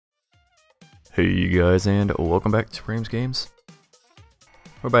Hey you guys, and welcome back to RamesGames.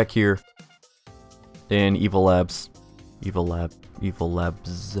 We're back here in Evil Labs. Evil Labs.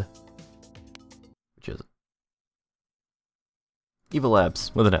 Which is it? Evil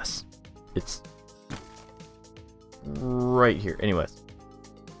Labs with an S. It's right here. Anyways.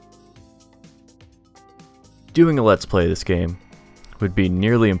 Doing a Let's Play of this game would be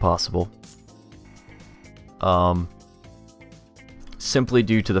nearly impossible. Simply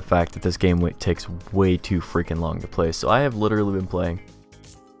due to the fact that this game takes way too freaking long to play. So I have literally been playing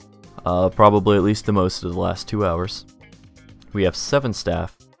probably at least the most of the last 2 hours. We have 7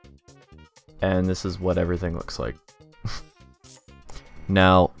 staff, and this is what everything looks like.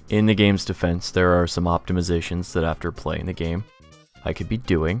 Now, in the game's defense, there are some optimizations that after playing the game I could be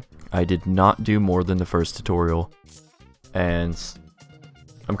doing. I did not do more than the first tutorial, and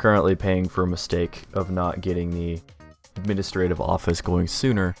I'm currently paying for a mistake of not getting the administrative office going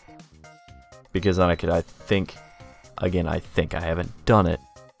sooner, because then I think, I haven't done it,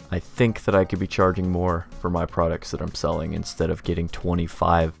 I think that I could be charging more for my products that I'm selling instead of getting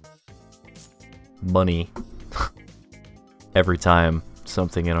 25 money every time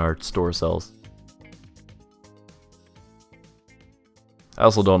something in our store sells. I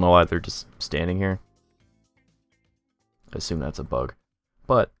also don't know why they're just standing here. I assume that's a bug.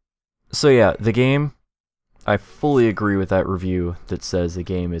 But, so yeah, the game, I fully agree with that review that says the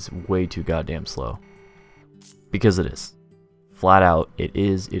game is way too goddamn slow. Because it is. Flat out, it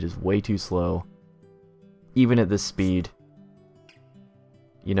is way too slow. Even at this speed,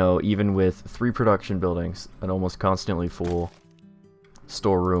 you know, even with 3 production buildings, an almost constantly full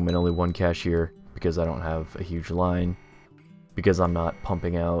storeroom and only 1 cashier, because I don't have a huge line, because I'm not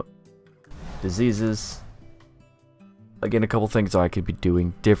pumping out diseases. Again, a couple things I could be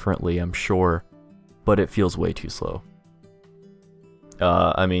doing differently, I'm sure, but it feels way too slow.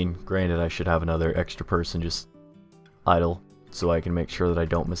 I mean, granted, I should have another extra person just idle, so I can make sure that I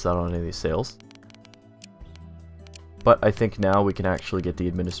don't miss out on any of these sales. But I think now we can actually get the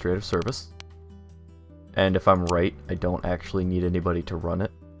administrative service. And if I'm right, I don't actually need anybody to run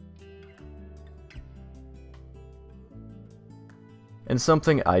it. And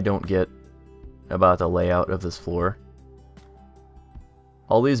something I don't get about the layout of this floor,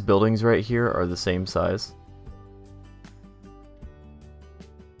 all these buildings right here are the same size.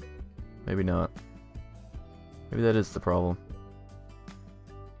 Maybe not. Maybe that is the problem.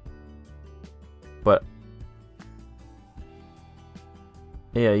 But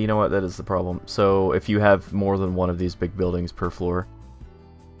yeah, you know what? That is the problem. So if you have more than one of these big buildings per floor,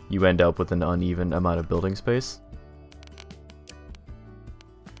 you end up with an uneven amount of building space.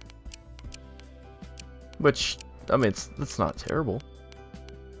 Which, I mean, it's not terrible.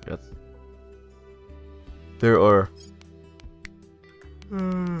 Yes. There are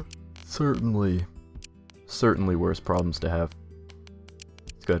certainly worse problems to have.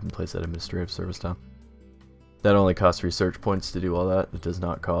 Let's go ahead and place that administrative service down. That only costs research points to do all that. It does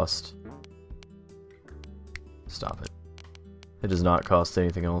not cost... Stop it. It does not cost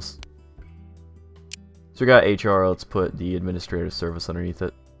anything else. So we got HR, let's put the administrative service underneath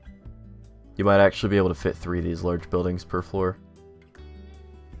it. You might actually be able to fit 3 of these large buildings per floor.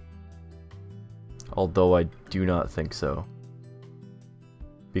 Although I do not think so.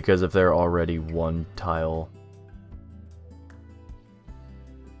 Because if they're already 1 tile...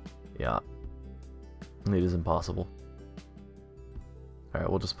 Yeah. It is impossible. Alright,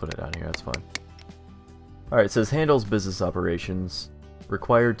 we'll just put it down here, that's fine. Alright, it says handles business operations.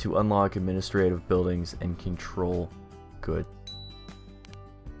 Required to unlock administrative buildings and control goods.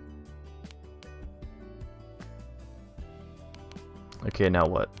 Okay, now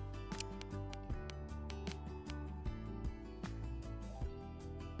what?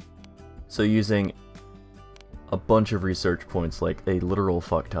 So using a bunch of research points, like a literal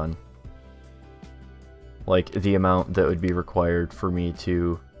fuck ton. Like the amount that would be required for me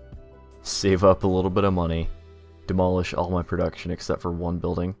to save up a little bit of money, demolish all my production except for 1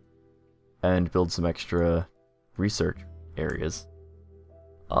 building, and build some extra research areas.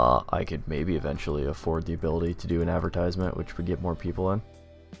 I could maybe eventually afford the ability to do an advertisement, which would get more people in.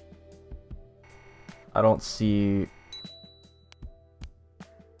 I don't see...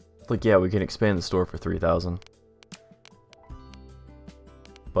 Like, yeah, we can expand the store for 3,000.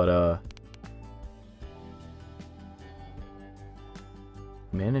 But,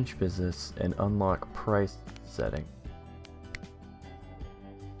 manage business and unlock price setting.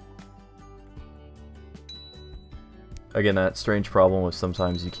 Again, that strange problem with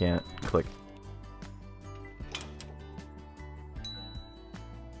sometimes you can't click.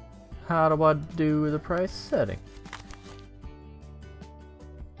 How do I do the price setting?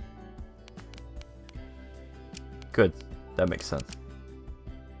 Good. That makes sense.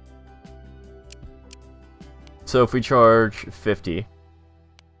 So if we charge 50,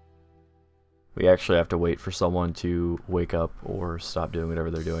 we actually have to wait for someone to wake up or stop doing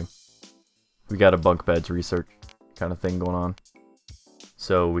whatever they're doing. We got a bunk beds research kind of thing going on.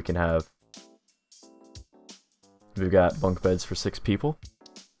 So we can have... We've got bunk beds for 6 people.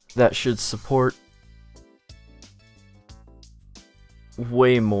 That should support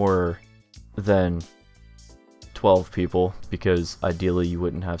way more than 12 people, because ideally you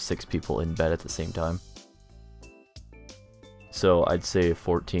wouldn't have 6 people in bed at the same time. So I'd say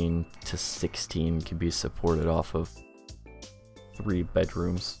 14 to 16 can be supported off of 3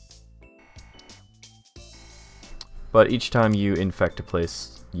 bedrooms. But each time you infect a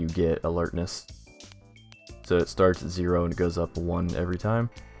place, you get alertness. So it starts at 0 and it goes up 1 every time.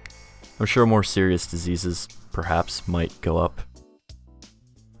 I'm sure more serious diseases perhaps might go up.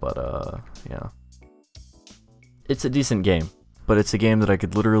 But yeah. It's a decent game. But it's a game that I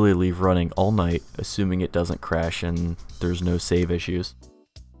could literally leave running all night, assuming it doesn't crash and there's no save issues.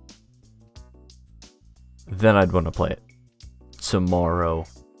 Then I'd want to play it. Tomorrow,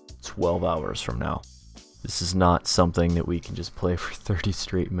 12 hours from now. This is not something that we can just play for 30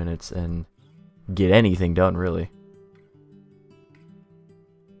 straight minutes and get anything done, really.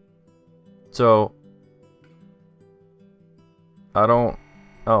 So, I don't...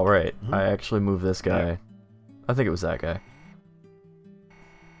 Oh, right. I actually moved this guy. I think it was that guy.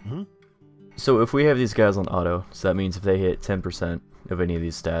 So if we have these guys on auto, so that means if they hit 10% of any of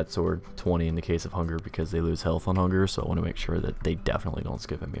these stats, or 20 in the case of hunger because they lose health on hunger, so I want to make sure that they definitely don't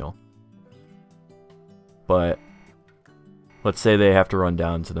skip a meal. But let's say they have to run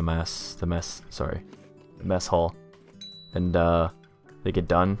down to the mess hall, and they get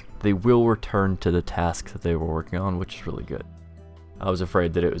done, they will return to the task that they were working on, which is really good. I was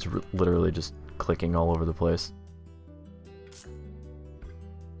afraid that it was literally just clicking all over the place.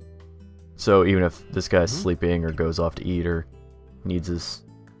 So even if this guy's sleeping or goes off to eat or needs his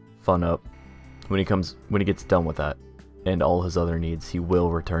fun up, when he gets done with that and all his other needs, he will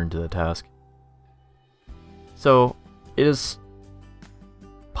return to the task. So it is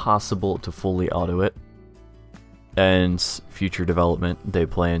possible to fully auto it. And future development, they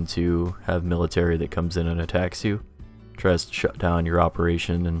plan to have military that comes in and attacks you, tries to shut down your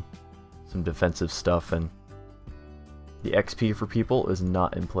operation and some defensive stuff, and the XP for people is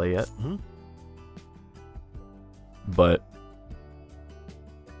not in play yet. But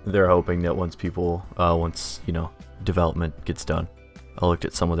they're hoping that once you know, development gets done. I looked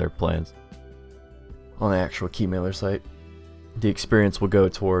at some of their plans on the actual Keymailer site. The experience will go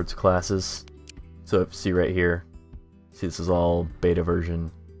towards classes. So if you see right here, see this is all beta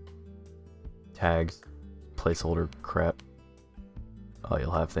version tags, placeholder crap.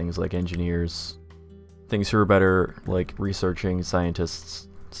 You'll have things like engineers, things who are better like researching, scientists,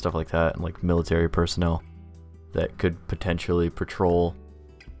 stuff like that, and like military personnel that could potentially patrol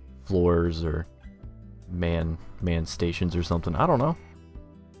floors or man stations or something. I don't know.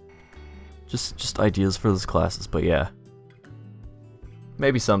 Just ideas for those classes, but yeah.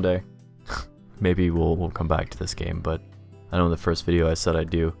 Maybe someday. Maybe we'll come back to this game, but I know in the first video I said I'd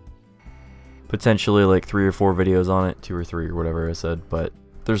do potentially like 3 or 4 videos on it, 2 or 3 or whatever I said, but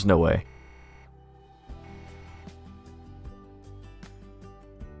there's no way.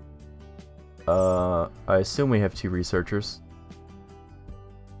 I assume we have 2 researchers.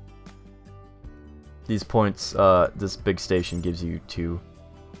 These points, this big station gives you 2.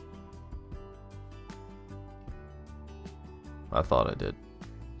 I thought it did.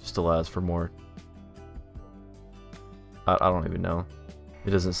 Just allows for more. I don't even know.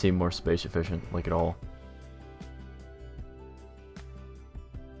 It doesn't seem more space efficient, like at all.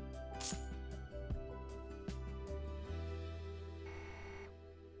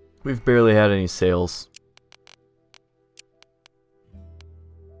 We've barely had any sales.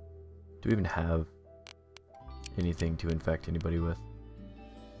 Do we even have anything to infect anybody with?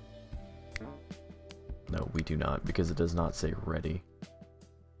 No, we do not, because it does not say ready.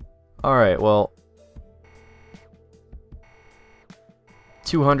 Alright, well...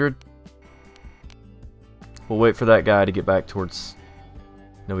 200. We'll wait for that guy to get back towards...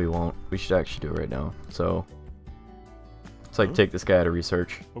 No, we won't. We should actually do it right now. So... It's like take this guy to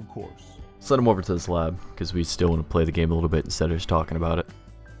research. Of course. Send him over to this lab, because we still want to play the game a little bit instead of just talking about it.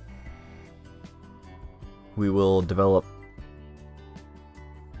 We will develop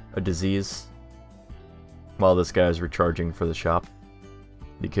a disease while this guy is recharging for the shop,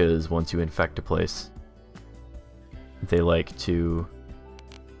 because once you infect a place, they like to...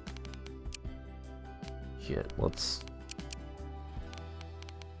 Shit, let's...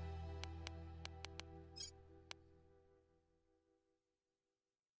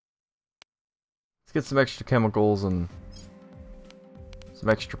 Let's get some extra chemicals and some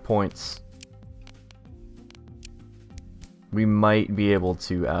extra points. We might be able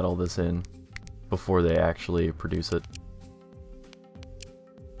to add all this in before they actually produce it.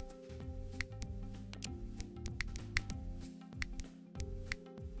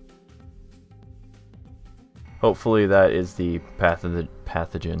 Hopefully that is the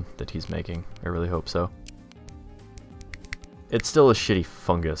pathogen that he's making. I really hope so. It's still a shitty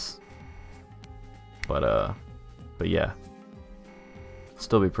fungus. But yeah.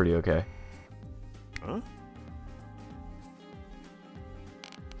 Still be pretty okay. Huh?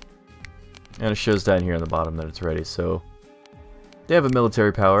 And it shows down here on the bottom that it's ready, so they have a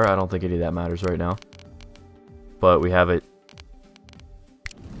military power. I don't think any of that matters right now. But we have it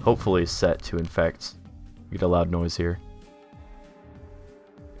hopefully set to infect. We get a loud noise here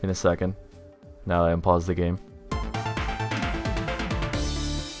in a second. Now that I unpause the game.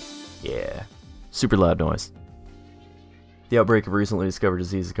 Yeah. Super loud noise. The outbreak of recently discovered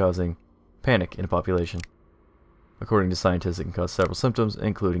disease is causing panic in a population. According to scientists, it can cause several symptoms,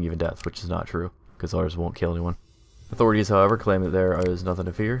 including even death, which is not true, because ours won't kill anyone. Authorities, however, claim that there is nothing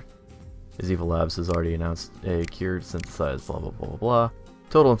to fear, as Evil Labs has already announced a cured, synthesized, blah blah blah blah blah.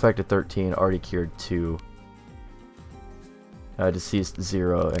 Total infected 13, already cured 2. Deceased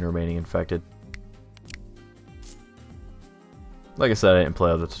 0, and remaining infected. Like I said, I didn't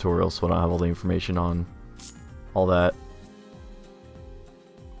play all the tutorials, so I don't have all the information on all that.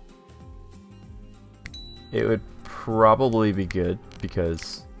 It would probably be good,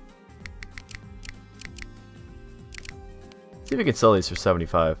 because... see if we can sell these for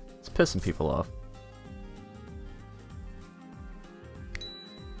 75. It's pissing people off.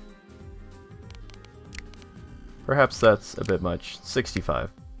 Perhaps that's a bit much. 65.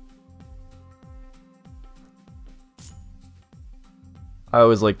 I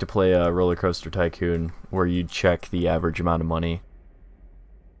always like to play a Roller Coaster Tycoon where you check the average amount of money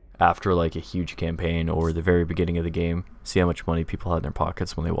after like a huge campaign or the very beginning of the game. See how much money people had in their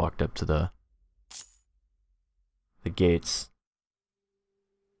pockets when they walked up to the gates.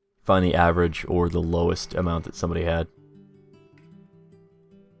 Find the average or the lowest amount that somebody had.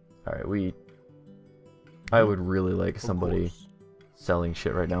 Alright, I would really like somebody selling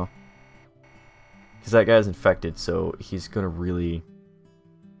shit right now. Because that guy's infected, so he's gonna really...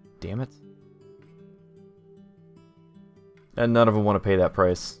 damn it. And none of them want to pay that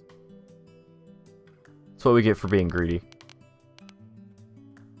price. That's what we get for being greedy.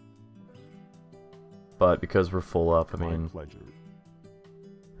 But because we're full up, I mean...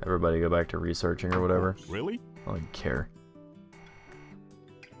 everybody go back to researching or whatever. Really? I don't care.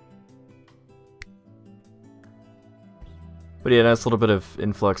 But yeah, nice little bit of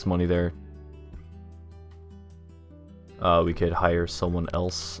influx money there. We could hire someone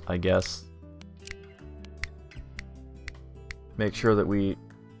else, I guess. Make sure that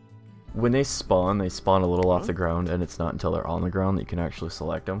when they spawn a little off the ground, and it's not until they're on the ground that you can actually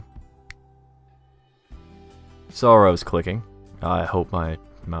select them. Saw where I was clicking. I hope my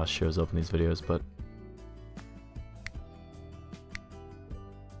mouse shows up in these videos, but...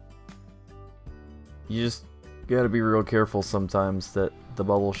 you just gotta be real careful sometimes that the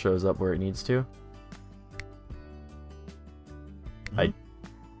bubble shows up where it needs to. I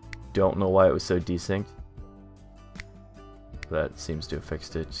don't know why it was so desynced. That seems to have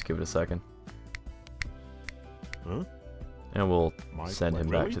fixed it. Just give it a second. Huh? And we'll send him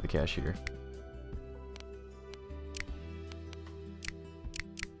back to the cashier.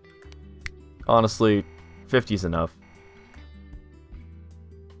 Honestly, 50's enough.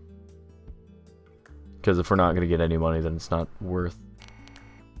 Because if we're not going to get any money, then it's not worth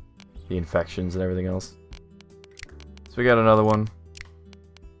the infections and everything else. So we got another one.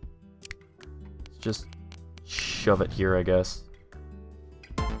 Just shove it here, I guess.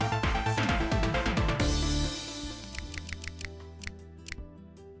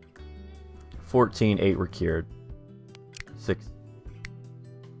 $14.8 were cured. 6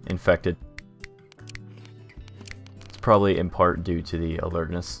 infected. It's probably in part due to the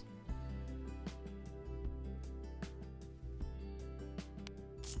alertness.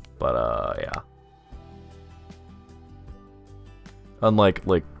 But yeah. Unlike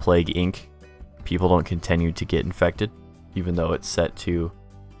Plague Inc., people don't continue to get infected, even though it's set to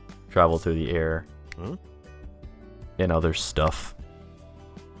travel through the air and other stuff.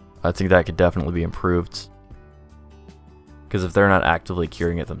 I think that could definitely be improved. Because if they're not actively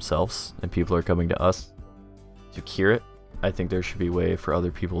curing it themselves, and people are coming to us to cure it, I think there should be a way for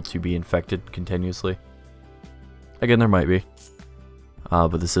other people to be infected continuously. Again, there might be.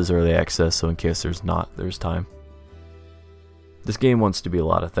 But this is early access, so in case there's not, there's time. This game wants to be a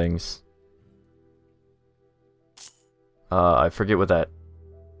lot of things. I forget what that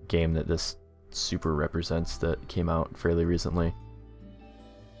game that this super represents that came out fairly recently.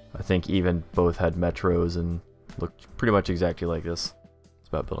 I think even both had metros and looked pretty much exactly like this. It's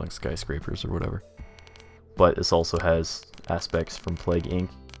about building skyscrapers or whatever. But this also has aspects from Plague Inc.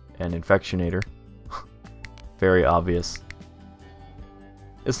 and Infectionator. Very obvious.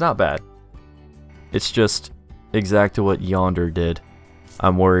 It's not bad. It's just exactly what Yonder did.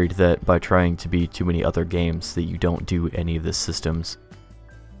 I'm worried that by trying to be too many other games that you don't do any of the systems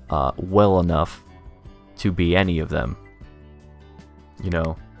well enough to be any of them. You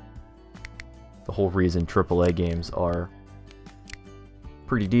know, the whole reason AAA games are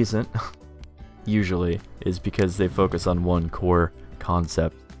pretty decent, usually, is because they focus on one core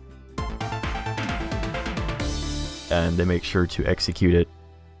concept. And they make sure to execute it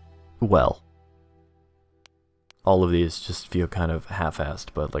well. All of these just feel kind of half-assed,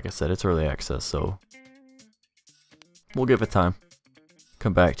 but like I said, it's early access, so we'll give it time.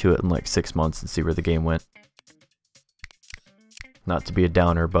 Come back to it in like 6 months and see where the game went. Not to be a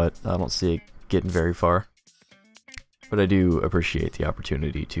downer, but I don't see it getting very far. But I do appreciate the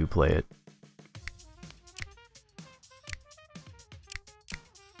opportunity to play it.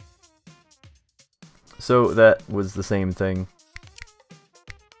 So that was the same thing.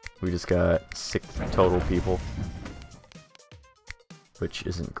 We just got 6 total people, which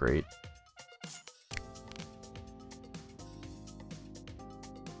isn't great.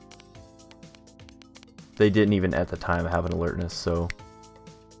 They didn't even at the time have an alertness, so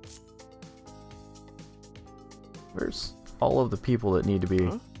where's all of the people that need to be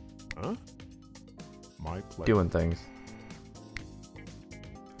doing things?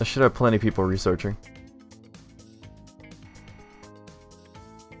 I should have plenty of people researching.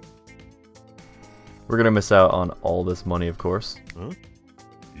 We're gonna miss out on all this money, of course.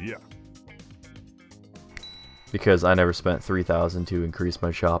 Yeah. Because I never spent 3,000 to increase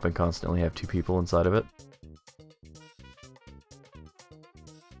my shop and constantly have 2 people inside of it.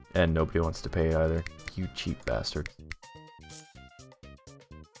 And nobody wants to pay either. You cheap bastard.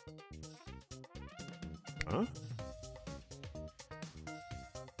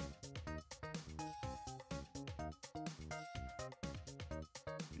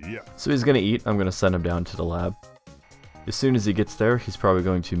 Yeah. So he's gonna eat. I'm gonna send him down to the lab. As soon as he gets there, he's probably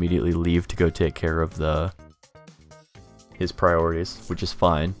going to immediately leave to go take care of his priorities, which is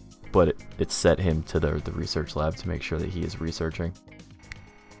fine, but it set him to the research lab to make sure that he is researching.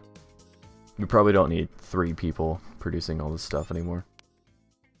 We probably don't need 3 people producing all this stuff anymore.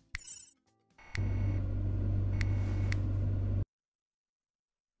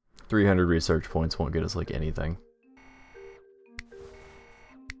 $300 research points won't get us like anything.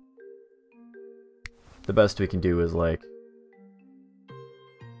 The best we can do is like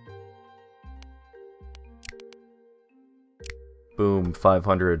boom,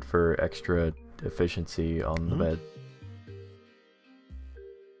 500 for extra efficiency on the bed.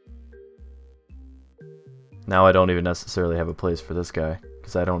 Now I don't even necessarily have a place for this guy,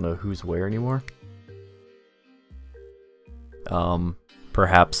 because I don't know who's where anymore.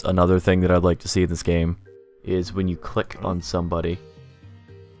 Perhaps another thing that I'd like to see in this game is when you click on somebody,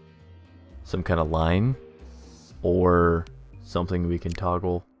 some kind of line, or something we can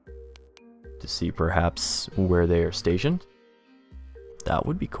toggle to see perhaps where they are stationed. That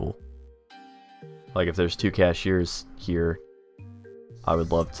would be cool. Like if there's 2 cashiers here, I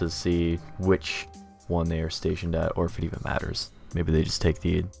would love to see which one they are stationed at, or if it even matters. Maybe they just take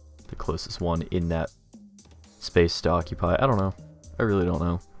the closest one in that space to occupy. I don't know. I really don't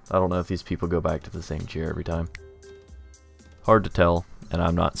know. I don't know if these people go back to the same chair every time. Hard to tell, and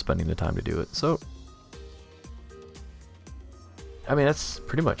I'm not spending the time to do it, so I mean, that's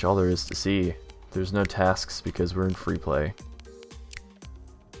pretty much all there is to see. There's no tasks because we're in free play.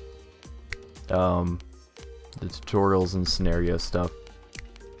 The tutorials and scenario stuff.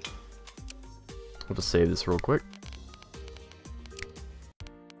 We'll just save this real quick.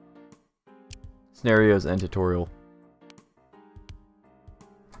 Scenarios and tutorial.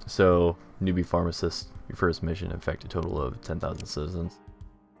 So, newbie pharmacist, your first mission, infect a total of 10,000 citizens.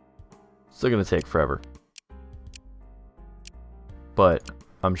 Still gonna take forever. But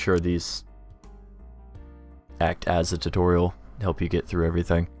I'm sure these act as a tutorial, help you get through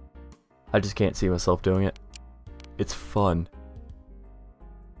everything. I just can't see myself doing it. It's fun.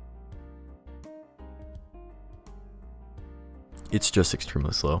 It's just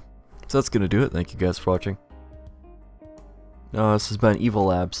extremely slow. So that's gonna do it. Thank you guys for watching. This has been Evil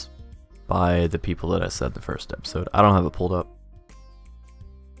Labs by the people that I said in the first episode. I don't have it pulled up.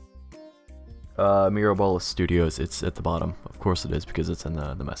 Mirabella Studios, it's at the bottom. Of course it is, because it's in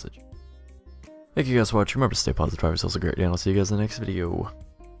the message. Thank you guys for watching. Remember to stay positive, have yourselves a great day, and I'll see you guys in the next video.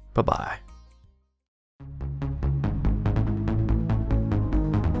 Bye-bye.